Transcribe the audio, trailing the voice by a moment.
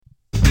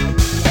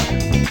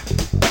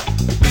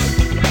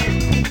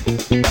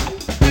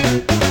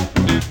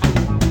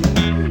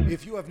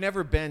have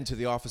never been to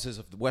the offices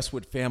of the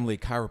Westwood Family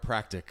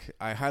Chiropractic,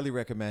 I highly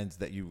recommend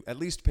that you at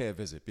least pay a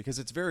visit because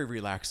it's very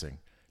relaxing.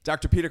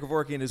 Dr. Patti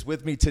Giuliano is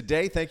with me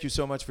today. Thank you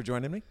so much for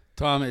joining me.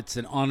 Tom, it's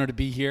an honor to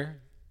be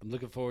here. I'm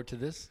looking forward to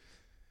this.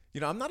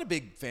 You know, I'm not a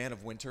big fan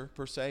of winter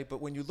per se,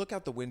 but when you look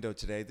out the window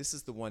today, this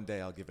is the one day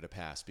I'll give it a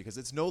pass because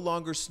it's no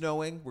longer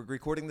snowing. We're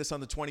recording this on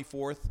the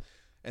 24th,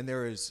 and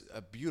there is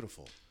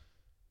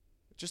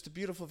just a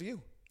beautiful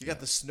view. You got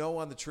the snow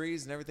on the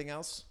trees and everything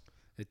else.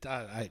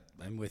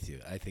 I'm with you.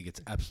 I think it's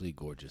absolutely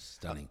gorgeous,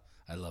 stunning.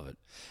 I love it.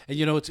 And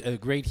you know what's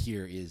great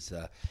here is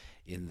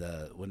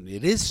when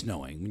it is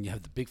snowing, when you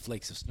have the big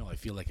flakes of snow, I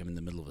feel like I'm in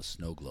the middle of a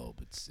snow globe.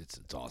 It's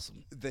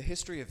awesome. The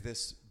history of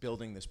this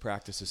building, this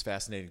practice is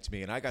fascinating to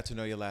me, and I got to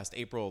know you last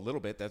April a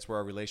little bit. That's where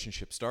our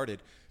relationship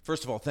started.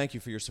 First of all, thank you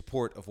for your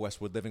support of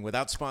Westwood Living.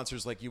 Without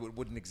sponsors like you, it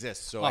wouldn't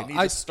exist. So I need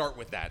to start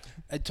with that.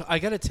 I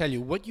got to tell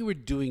you, what you were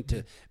doing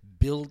to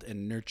build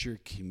and nurture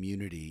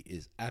community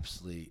is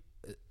absolutely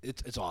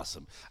it's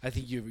awesome. I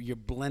think you're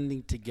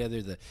blending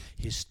together the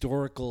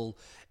historical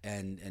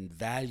and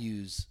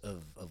values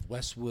of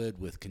Westwood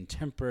with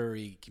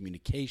contemporary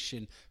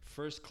communication,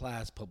 first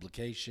class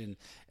publication,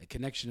 a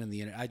connection on the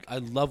internet. I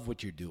love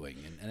what you're doing,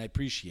 and I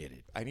appreciate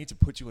it. I need to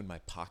put you in my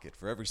pocket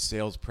for every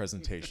sales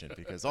presentation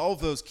because all of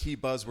those key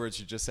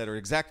buzzwords you just said are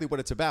exactly what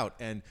it's about.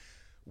 And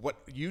what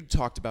you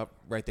talked about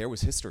right there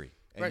was history.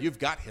 And right. You've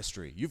got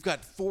history. You've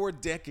got 4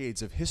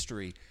 decades of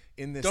history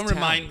in this Don't town.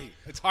 remind me.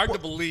 It's hard to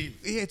believe.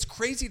 Yeah, it's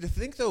crazy to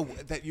think, though,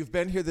 that you've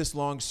been here this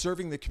long,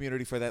 serving the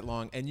community for that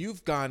long, and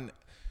you've gone,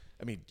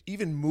 I mean,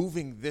 even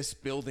moving this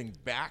building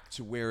back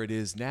to where it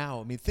is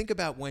now. I mean, think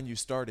about when you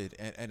started,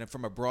 and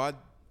from a broad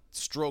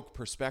stroke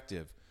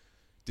perspective,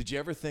 did you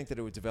ever think that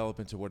it would develop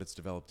into what it's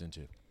developed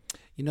into?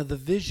 You know, the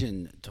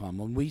vision, Tom,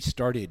 when we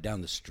started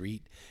down the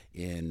street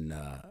in,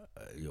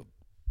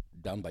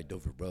 down by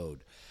Dover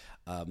Road,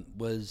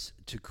 was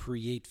to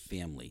create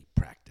family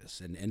practice.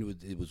 And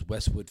it was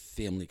Westwood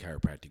Family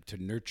Chiropractic, to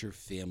nurture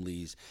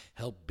families,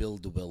 help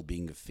build the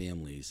well-being of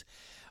families.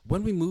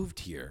 When we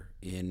moved here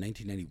in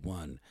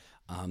 1991,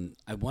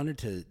 I wanted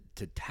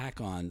to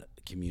tack on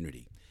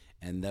community.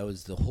 And that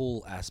was the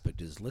whole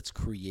aspect is let's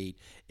create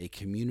a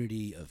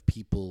community of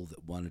people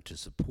that wanted to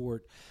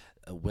support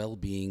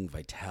well-being,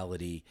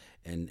 vitality,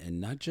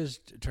 and not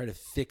just try to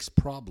fix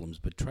problems,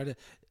 but try to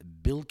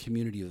build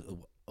community,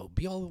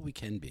 be all that we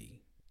can be.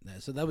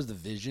 So that was the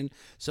vision.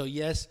 So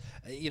yes,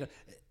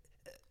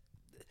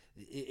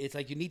 it's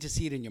like you need to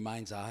see it in your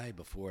mind's eye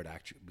before it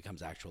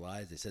becomes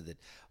actualized. They said that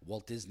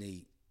Walt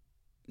Disney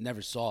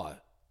never saw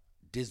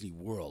Disney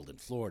World in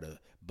Florida,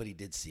 but he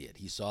did see it.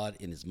 He saw it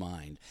in his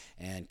mind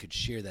and could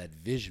share that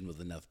vision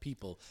with enough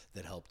people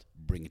that helped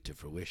bring it to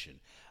fruition.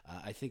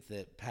 I think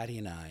that Patti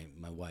and I,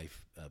 my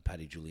wife,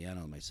 Patti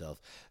Giuliano, and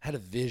myself, had a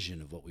vision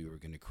of what we were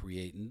going to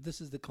create, and this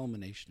is the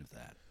culmination of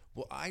that.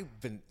 Well, I've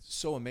been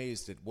so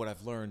amazed at what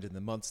I've learned in the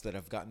months that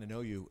I've gotten to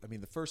know you. I mean,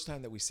 the first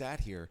time that we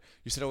sat here,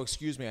 you said, "Oh,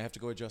 excuse me, I have to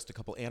go adjust a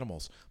couple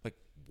animals." Like,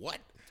 what?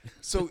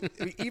 So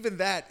I mean, even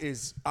that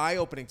is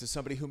eye-opening to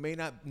somebody who may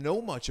not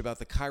know much about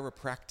the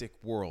chiropractic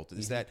world,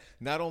 is that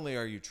not only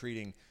are you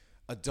treating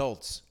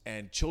adults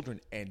and children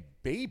and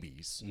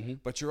babies,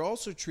 but you're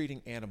also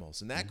treating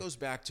animals. And that goes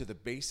back to the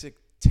basic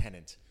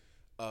tenet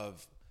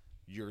of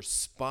your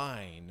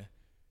spine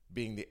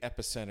being the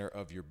epicenter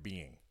of your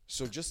being.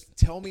 So just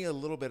tell me a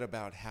little bit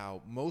about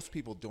how most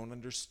people don't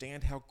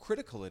understand how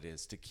critical it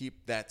is to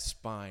keep that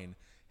spine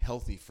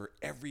healthy for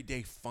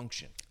everyday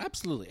function.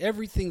 Absolutely.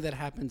 Everything that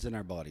happens in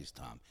our bodies,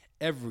 Tom.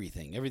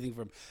 Everything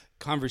from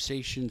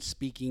conversation,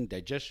 speaking,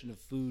 digestion of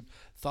food,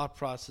 thought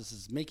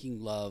processes,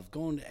 making love,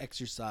 going to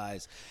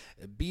exercise,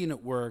 being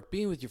at work,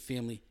 being with your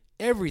family.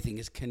 Everything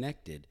is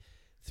connected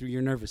through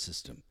your nervous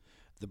system.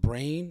 The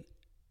brain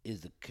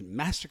is the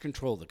master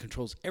control that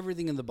controls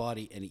everything in the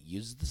body, and it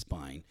uses the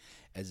spine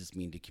as its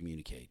means to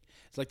communicate.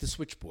 It's like the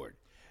switchboard.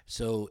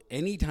 So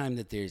anytime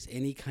that there's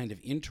any kind of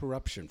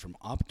interruption from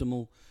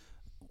optimal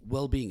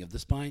well-being of the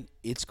spine,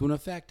 it's going to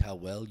affect how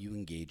well you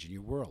engage in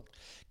your world.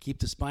 Keep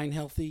the spine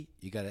healthy,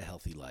 you got a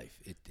healthy life.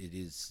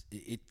 It's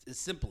as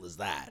simple as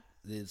that.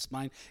 The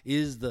spine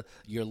is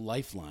your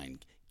lifeline.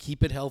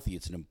 Keep it healthy.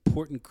 It's an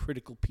important,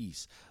 critical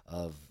piece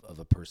of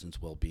a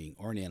person's well-being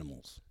or an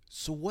animal's.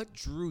 So what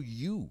drew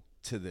you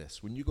to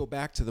this? When you go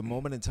back to the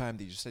moment in time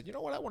that you said, you know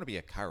what, I want to be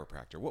a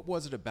chiropractor. What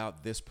was it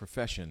about this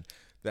profession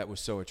that was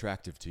so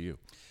attractive to you?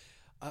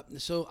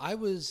 So I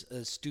was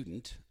a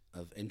student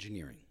of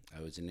engineering.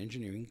 I was in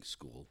engineering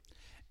school,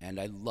 and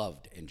I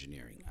loved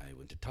engineering. I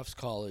went to Tufts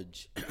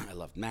College. I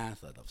loved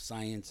math. I loved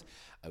science.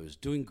 I was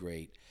doing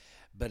great.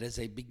 But as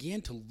I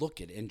began to look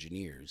at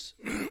engineers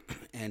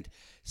and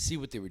see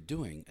what they were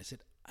doing, I said,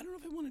 I don't know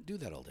if I want to do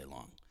that all day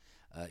long.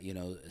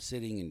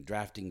 Sitting and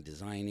drafting,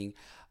 designing.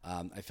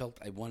 I felt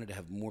I wanted to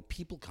have more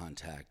people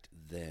contact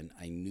than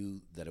I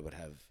knew that I would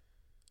have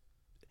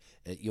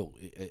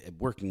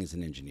working as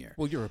an engineer.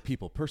 Well, you're a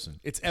people person.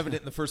 It's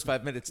evident in the first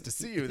 5 minutes to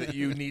see you that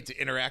you need to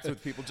interact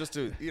with people just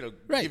to,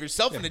 give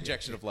yourself an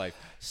injection of life.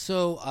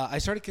 So I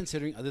started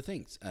considering other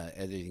things,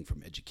 everything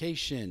from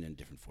education and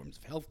different forms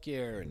of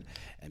healthcare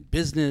and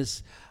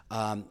business.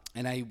 And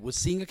I was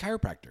seeing a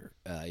chiropractor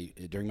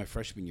during my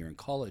freshman year in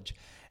college.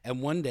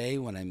 And one day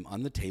when I'm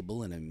on the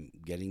table and I'm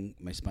getting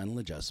my spinal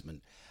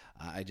adjustment,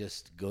 I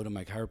just go to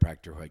my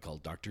chiropractor, who I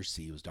called Dr.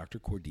 C. It was Dr.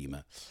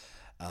 Cordima.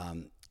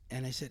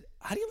 And I said,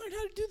 how do you learn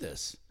how to do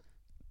this?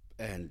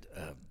 And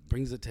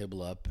brings the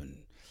table up,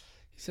 and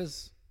he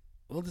says,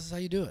 well, this is how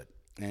you do it.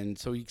 And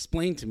so he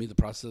explained to me the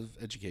process of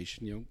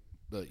education. You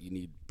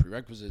need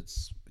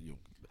prerequisites.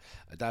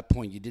 At that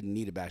point, you didn't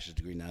need a bachelor's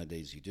degree.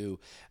 Nowadays, you do.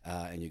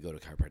 And you go to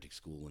chiropractic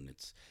school, and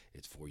it's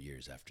 4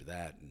 years after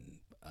that. And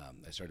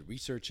I started to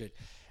research it,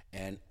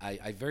 and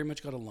I very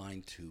much got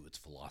aligned to its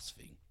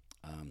philosophy.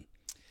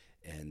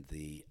 And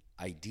the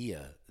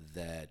idea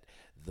that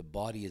the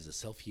body is a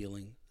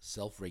self-healing,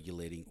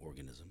 self-regulating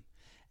organism,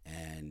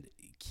 and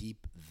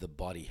keep the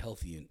body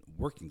healthy and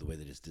working the way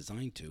that it's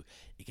designed to,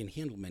 it can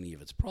handle many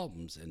of its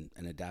problems and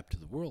adapt to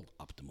the world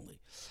optimally.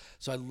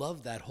 So I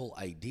love that whole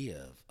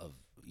idea of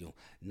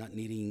not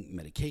needing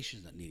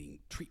medications, not needing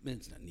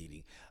treatments, not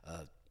needing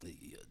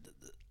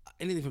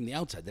anything from the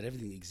outside, that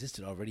everything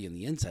existed already on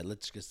the inside.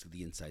 Let's just get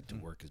the inside to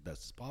work as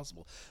best as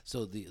possible.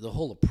 So the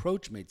whole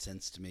approach made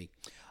sense to me.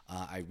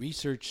 I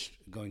researched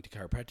going to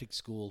chiropractic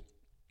school.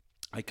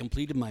 I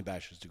completed my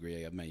bachelor's degree.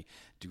 I got my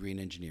degree in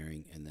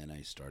engineering, and then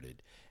I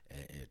started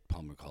at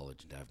Palmer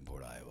College in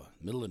Davenport, Iowa,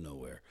 middle of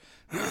nowhere,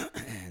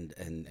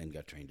 and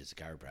got trained as a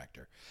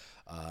chiropractor.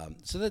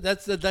 So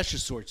that's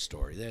just short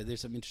story. There's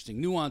some interesting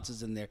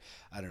nuances in there.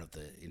 I don't know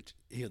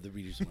if the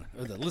readers want,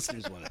 or the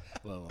listeners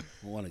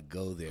want to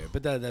go there,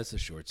 but that's a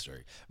short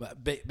story.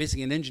 But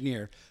basically, an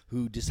engineer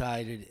who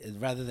decided,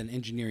 rather than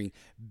engineering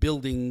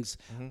buildings,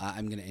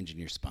 I'm going to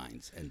engineer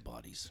spines and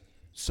bodies.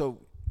 So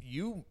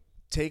you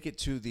take it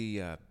to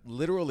the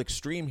literal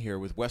extreme here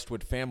with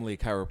Westwood Family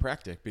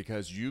Chiropractic,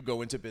 because you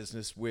go into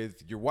business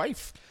with your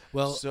wife.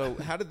 Well, so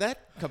how did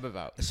that come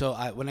about? So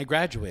when I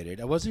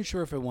graduated, I wasn't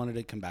sure if I wanted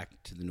to come back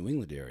to the New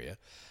England area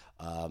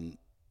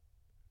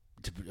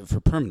for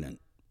permanent.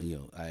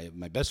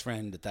 My best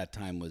friend at that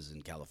time was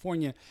in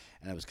California,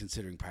 and I was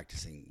considering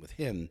practicing with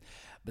him.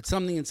 But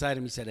something inside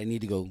of me said I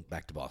need to go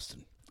back to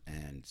Boston.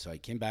 And so I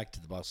came back to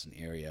the Boston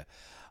area.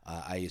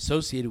 I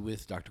associated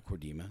with Dr.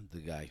 Cordima, the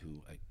guy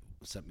who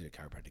sent me to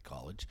chiropractic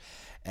college,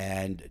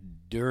 and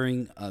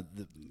during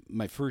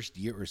my first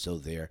year or so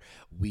there,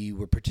 we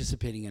were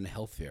participating in a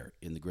health fair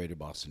in the greater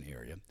Boston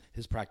area.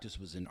 His practice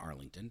was in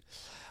Arlington.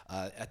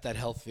 At that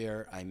health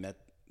fair, I met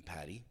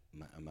Patti,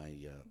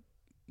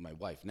 my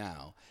wife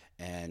now,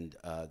 and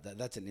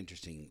that's an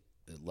interesting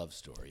love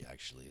story.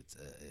 Actually, it's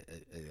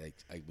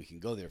we can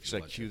go there.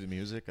 Should I cue the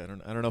music? I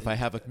don't know if I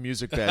have a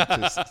music bed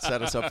to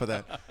set us up for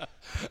that.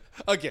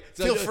 Okay,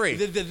 so feel free.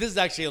 This is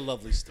actually a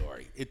lovely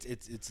story.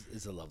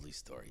 It's a lovely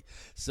story.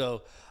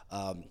 So,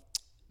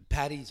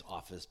 Patti's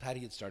office.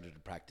 Patti had started to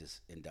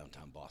practice in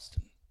downtown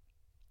Boston,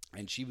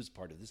 and she was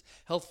part of this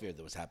health fair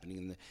that was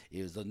happening.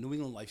 It was the New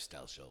England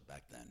Lifestyle Show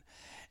back then.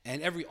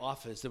 And every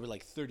office, there were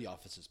like 30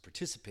 offices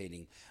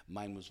participating.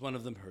 Mine was one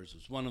of them. Hers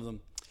was one of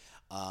them.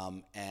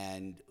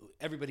 And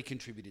everybody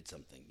contributed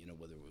something,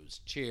 whether it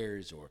was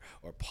chairs or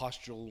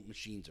postural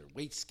machines or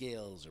weight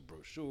scales or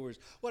brochures,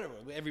 whatever.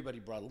 Everybody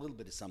brought a little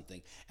bit of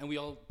something, and we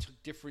all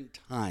took different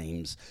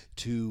times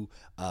to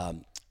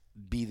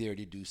be there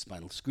to do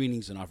spinal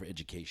screenings and offer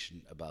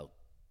education about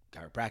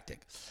chiropractic.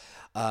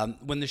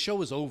 When the show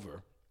was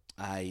over,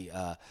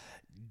 I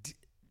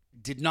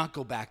did not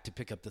go back to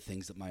pick up the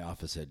things that my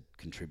office had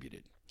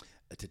contributed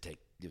to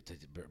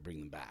bring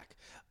them back.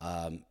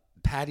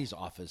 Patti's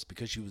office,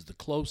 because she was the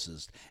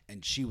closest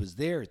and she was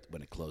there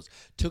when it closed,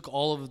 took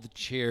all of the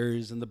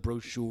chairs and the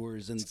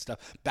brochures and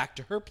stuff back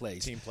to her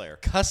place. Team player.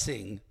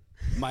 Cussing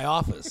my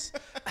office.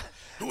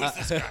 Who is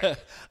this guy?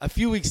 A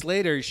few weeks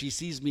later, she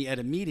sees me at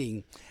a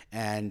meeting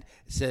and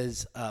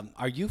says,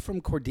 are you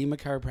from Cordima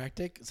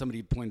Chiropractic?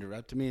 Somebody pointed her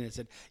out to me, and I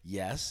said,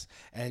 yes.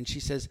 And she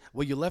says,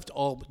 well, you left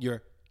all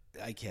your...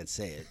 I can't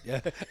say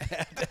it.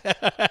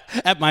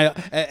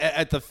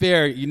 At the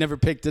fair, you never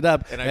picked it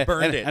up, and I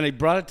burned it. And I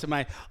brought it to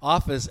my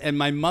office. And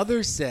my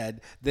mother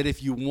said that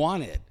if you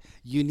want it,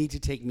 you need to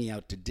take me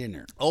out to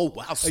dinner. Oh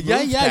wow! Smooth,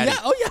 yeah.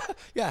 Oh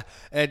yeah.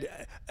 And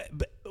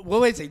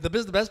wait a second.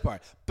 The best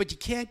part. But you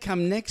can't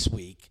come next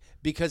week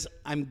because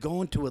I'm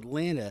going to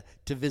Atlanta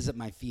to visit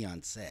my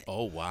fiance.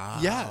 Oh wow!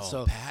 Yeah.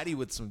 So Patti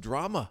with some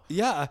drama.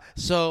 Yeah.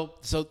 So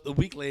a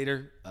week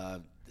later,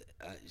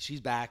 she's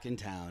back in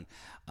town.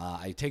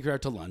 I take her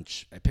out to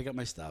lunch. I pick up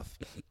my stuff,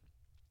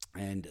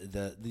 and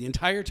the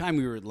entire time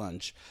we were at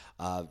lunch,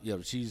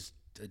 she's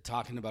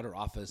talking about her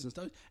office and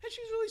stuff, and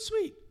she's really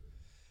sweet.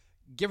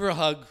 Give her a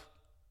hug,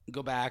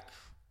 go back,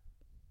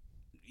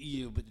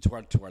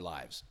 to our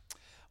lives.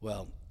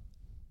 Well,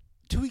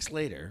 2 weeks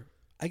later,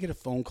 I get a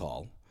phone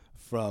call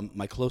from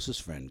my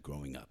closest friend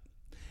growing up.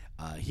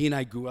 He and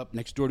I grew up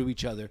next door to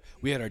each other.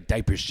 We had our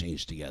diapers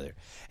changed together.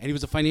 And he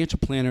was a financial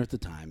planner at the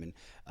time.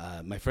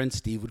 And my friend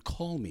Steve would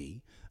call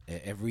me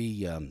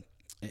every, a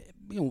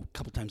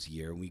couple times a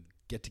year. And we'd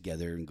get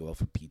together and go out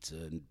for pizza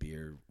and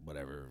beer,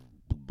 whatever,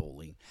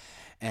 bowling.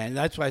 And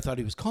that's why I thought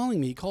he was calling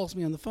me. He calls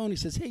me on the phone. He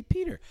says, "Hey,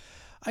 Peter,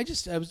 I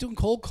was doing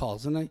cold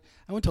calls, and I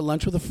went to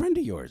lunch with a friend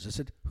of yours." I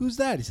said, "Who's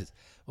that?" He says,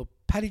 "Well,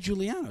 Patti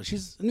Giuliano.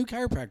 She's a new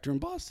chiropractor in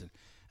Boston."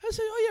 I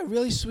said, "Oh, yeah,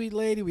 really sweet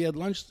lady. We had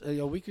lunch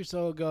a week or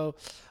so ago."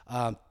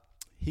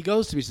 He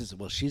goes to me and says,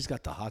 "Well, she's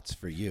got the hots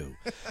for you."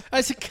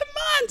 I said, "Come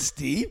on,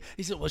 Steve."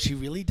 He said, "Well, she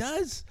really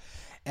does."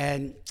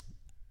 And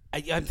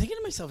I'm thinking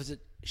to myself,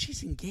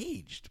 she's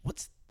engaged.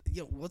 What's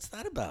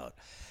that about?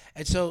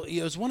 And so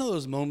it was one of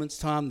those moments,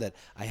 Tom, that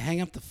I hang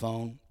up the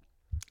phone.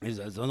 It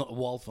was on a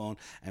wall phone.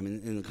 I'm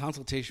in the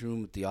consultation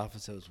room at the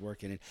office I was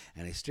working in,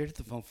 and I stared at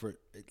the phone for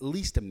at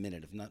least a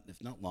minute,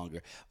 if not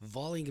longer,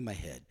 volleying in my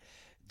head.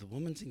 The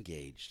woman's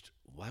engaged.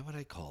 Why would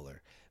I call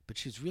her? But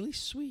she's really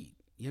sweet.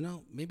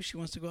 Maybe she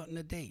wants to go out on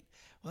a date.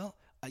 Well,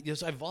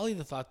 so I volleyed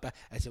the thought back.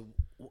 I said,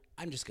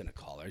 I'm just going to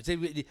call her. I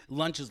said,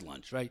 lunch is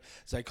lunch, right?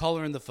 So I call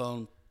her on the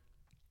phone,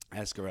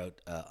 ask her out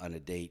on a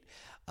date.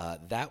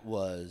 That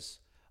was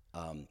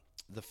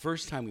the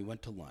first time we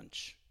went to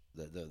lunch.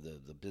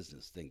 The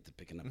business thing to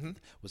picking up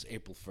was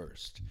April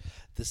 1st.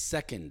 The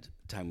second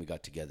time we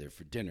got together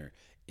for dinner,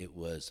 it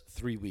was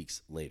 3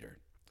 weeks later.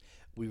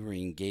 We were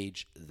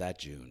engaged that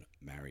June,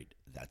 married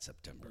that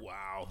September.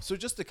 Wow. So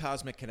just the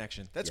cosmic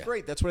connection. That's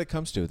great. That's what it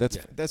comes to.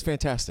 That's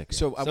fantastic. Yeah.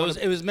 So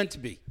it was meant to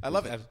be. I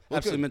love it.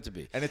 Absolutely meant to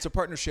be. And it's a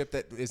partnership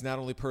that is not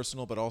only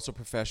personal but also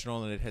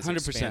professional, and it has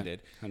 100%,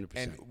 expanded. 100%.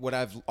 And what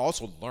I've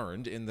also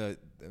learned in the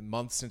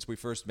months since we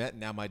first met,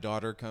 and now my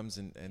daughter comes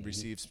and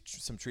receives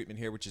some treatment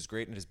here, which is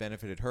great and has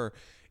benefited her,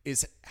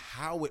 is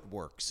how it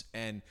works.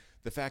 And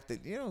the fact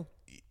that,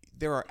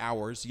 there are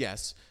hours,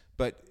 yes,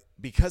 but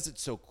because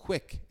it's so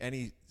quick,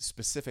 any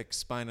specific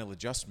spinal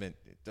adjustment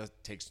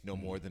takes no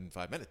more than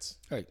 5 minutes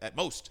at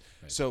most.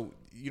 Right. So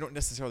you don't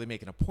necessarily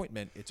make an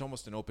appointment. It's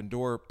almost an open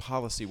door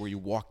policy where you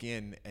walk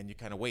in and you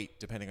kind of wait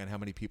depending on how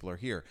many people are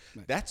here.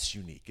 Right. That's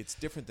unique. It's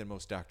different than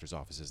most doctors'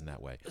 offices in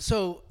that way.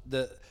 So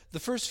the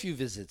first few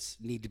visits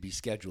need to be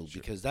scheduled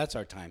because that's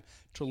our time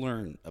to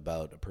learn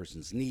about a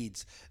person's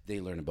needs. They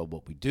learn about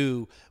what we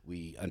do.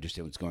 We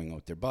understand what's going on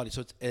with their body.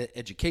 So it's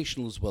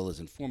educational as well as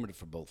informative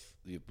for both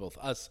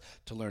us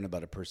to learn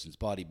about a person's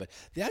body. But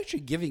the actual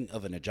giving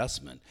of an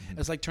adjustment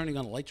is like turning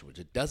on a light switch.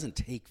 It doesn't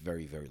take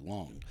very, very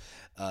long.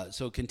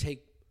 So it can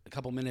take a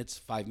couple minutes,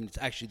 5 minutes.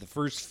 Actually, the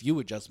first few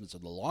adjustments are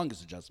the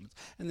longest adjustments,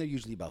 and they're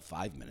usually about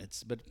 5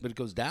 minutes. But it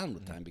goes down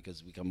with time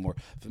because we become more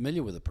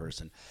familiar with a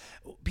person.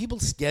 People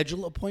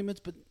schedule appointments,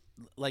 but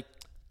like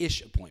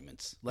ish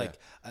appointments, like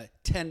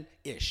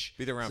 10-ish.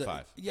 Be there around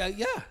 5. Yeah.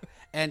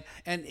 And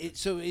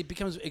so it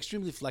becomes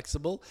extremely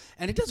flexible,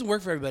 and it doesn't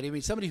work for everybody. I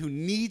mean, somebody who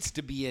needs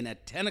to be in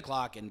at 10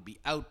 o'clock and be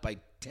out by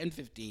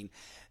 10:15,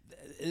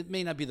 it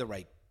may not be the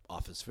right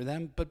office for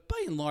them, but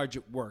by and large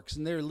it works.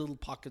 And there are little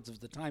pockets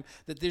of the time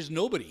that there's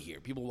nobody here.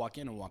 People walk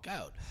in and walk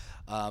out.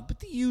 But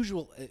the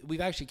usual,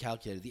 we've actually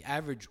calculated the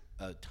average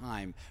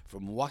time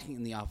from walking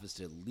in the office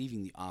to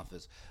leaving the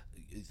office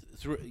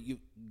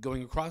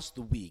going across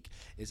the week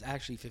is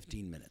actually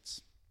 15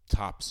 minutes.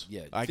 Tops.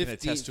 Yeah, I can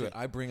attest to it.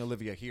 I bring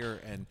Olivia here,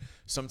 and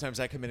sometimes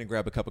I come in and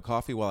grab a cup of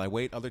coffee while I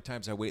wait. Other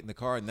times I wait in the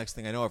car, and next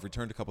thing I know, I've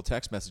returned a couple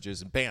text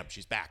messages, and bam,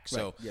 she's back.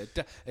 So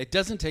it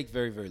doesn't take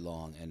very, very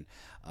long, and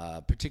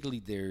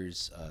particularly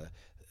there's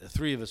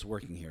 3 of us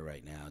working here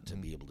right now to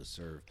be able to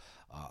serve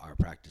our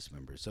practice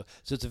members. So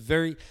it's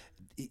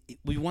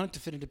we want it to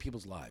fit into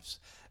people's lives.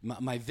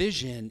 My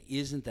vision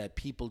isn't that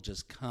people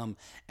just come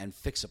and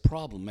fix a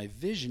problem. My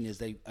vision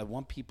is I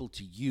want people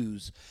to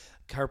use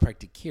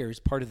chiropractic care as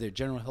part of their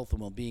general health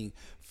and well-being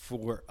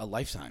for a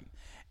lifetime.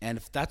 And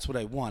if that's what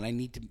I want, I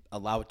need to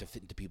allow it to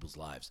fit into people's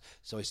lives.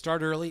 So I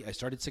start early. I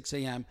start at 6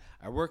 a.m.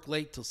 I work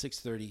late till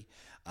 6:30.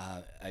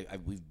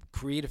 We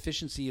create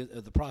efficiency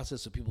of the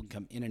process so people can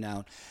come in and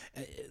out.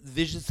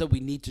 Visions that we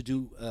need to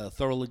do a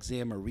thorough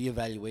exam or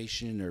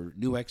reevaluation or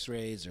new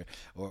x-rays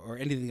or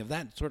anything of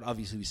that sort,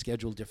 obviously we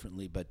schedule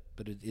differently, but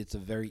it's a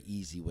very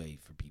easy way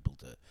for people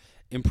to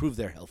improve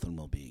their health and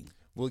well-being.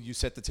 Will you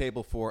set the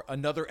table for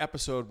another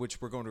episode,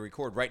 which we're going to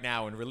record right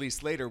now and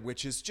release later,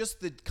 which is just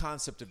the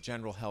concept of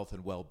general health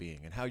and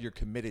well-being and how you're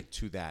committed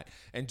to that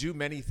and do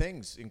many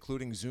things,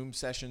 including Zoom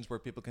sessions where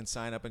people can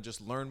sign up and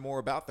just learn more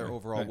about their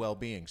overall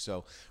well-being.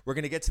 So we're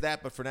going to get to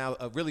that, but for now,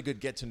 a really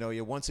good get to know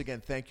you. Once again,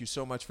 thank you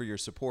so much for your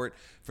support.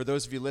 For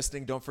those of you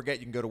listening, don't forget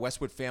you can go to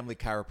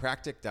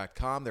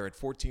westwoodfamilychiropractic.com. They're at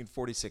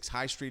 1446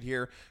 High Street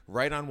here,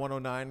 right on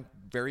 109,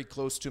 very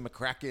close to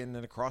McCracken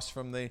and across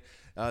from the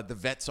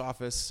vet's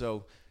office.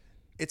 So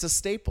it's a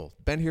staple.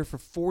 Been here for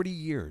 40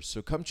 years.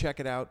 So come check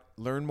it out.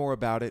 Learn more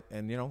about it.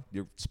 And,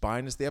 your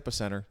spine is the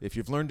epicenter. If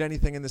you've learned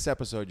anything in this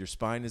episode, your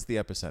spine is the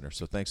epicenter.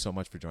 So thanks so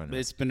much for joining us.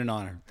 It's been an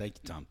honor. Thank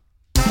you, Tom.